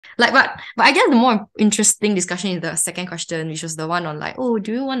But I guess the more interesting discussion is the second question, which was the one on like, oh,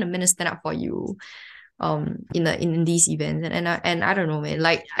 do you want the men to stand up for you in these events? And I don't know, man.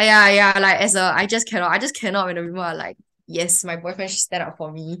 Like, yeah, like as a I just cannot when the people are like, yes, my boyfriend should stand up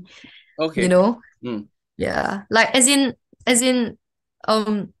for me, you Okay. know? Mm. Yeah. Like as in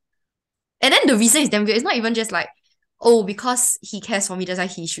um and then the reason is damn weird. It's not even just like, oh, because he cares for me, that's why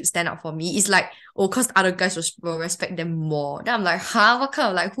he should stand up for me. It's like, oh, because other guys will respect them more. Then I'm like, huh? What kind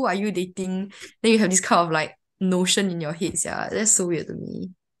of like, who are you dating? Then you have this kind of like notion in your head. Yeah, that's so weird to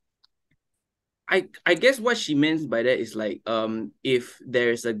me. I guess what she means by that is like if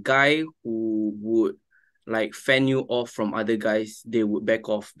there's a guy who would like fan you off from other guys, they would back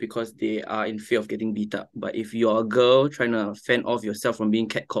off because they are in fear of getting beat up. But if you're a girl trying to fan off yourself from being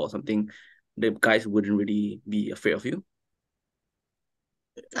catcalled or something, the guys wouldn't really be afraid of you.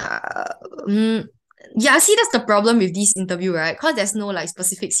 Uh, mm, yeah, see, that's the problem with this interview, right? Because there's no like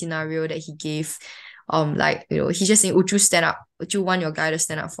specific scenario that he gave. Like, he's just saying, would you stand up? Would you want your guy to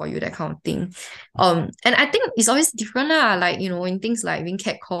stand up for you? That kind of thing. And I think it's always different, lah. Like, in things like being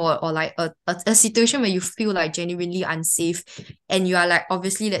catcalled or like a situation where you feel like genuinely unsafe and you are like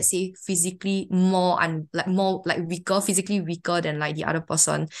obviously, let's say, physically more like weaker, physically weaker than like the other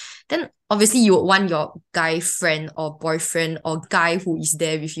person, then obviously you would want your guy friend or boyfriend or guy who is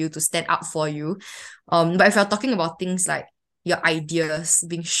there with you to stand up for you. But if you're talking about things like your ideas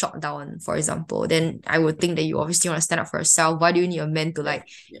being shot down, for example, then I would think that you obviously want to stand up for yourself. Why do you need a man to Yeah, like,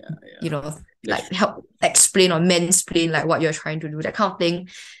 yeah, you yeah. know, That's like true. help explain or mansplain like what you're trying to do, that kind of thing.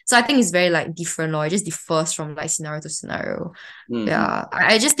 So I think it's very like different, or it just differs from like scenario to scenario. Mm-hmm. Yeah,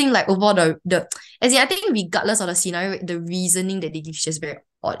 I just think like overall the as in I think regardless of the scenario, the reasoning that they give is just very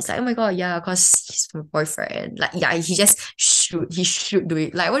odd. It's like, oh my god, yeah, because he's my boyfriend. Like, yeah, he should do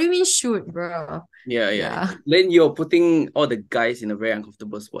it. Like, what do you mean should, bro? Yeah, yeah, yeah. Yeah. Then you're putting all the guys in a very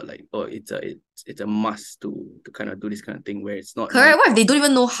uncomfortable spot. Like, oh, it's a must to kind of do this kind of thing where it's not really. Correct. What if they don't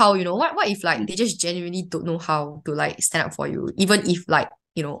even know how, What if like they just genuinely don't know how to like stand up for you, even if like,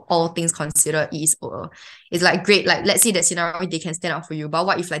 all things considered is it's like great. Like let's say that scenario they can stand up for you, but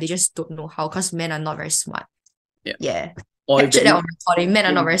what if like they just don't know how? Because men are not very smart. Yeah. Yeah. Or if Captured they're that not on recording. Men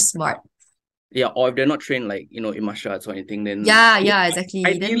are not very trained, smart. yeah, or if they're not trained like in martial arts or anything, then Yeah, yeah, exactly.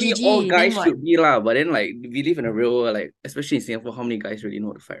 Then ideally all GG. Then guys what? should be lah. But then like we live in a real world, like especially in Singapore, how many guys really know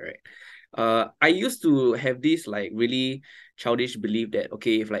how to fight, right? I used to have this like really childish belief that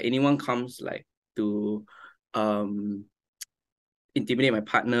okay, if like anyone comes like to um intimidate my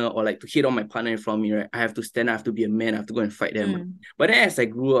partner or like to hit on my partner in front of me, right? I have to stand, I have to be a man, I have to go and fight them. Right? Mm. But then as I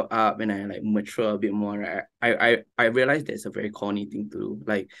grew up and I like mature a bit more, right, I realized that's a very corny thing to do.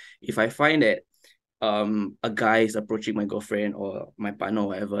 Like if I find that a guy is approaching my girlfriend or my partner or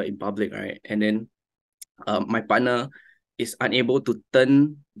whatever in public, right? And then my partner is unable to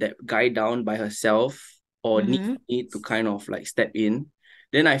turn that guy down by herself or need Mm-hmm. me to kind of like step in,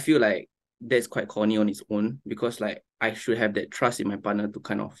 then I feel like that's quite corny on its own because like I should have that trust in my partner to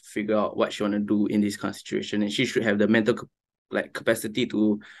kind of figure out what she want to do in this kind of situation, and she should have the mental like capacity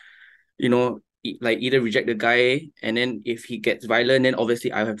to like either reject the guy, and then if he gets violent, then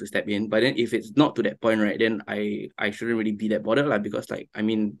obviously I have to step in. But then if it's not to that point, right, then I shouldn't really be that bothered, like, because like I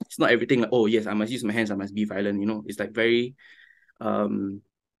mean it's not everything like, oh yes, I must use my hands, I must be violent, it's like very um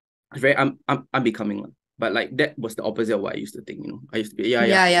it's very unbecoming. Like. But like that was the opposite of what I used to think. I used to be, yeah,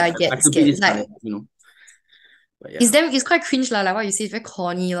 Yeah, yeah, I I get have to be scared. this It's guy, like but yeah. it's quite cringe lah, like what you say, it's very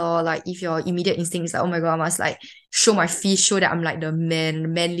corny lor. Like if your immediate instinct is like, oh my god, I must like show my fist, show that I'm like the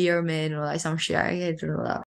man, manlier man, or like some shit. I don't know lah.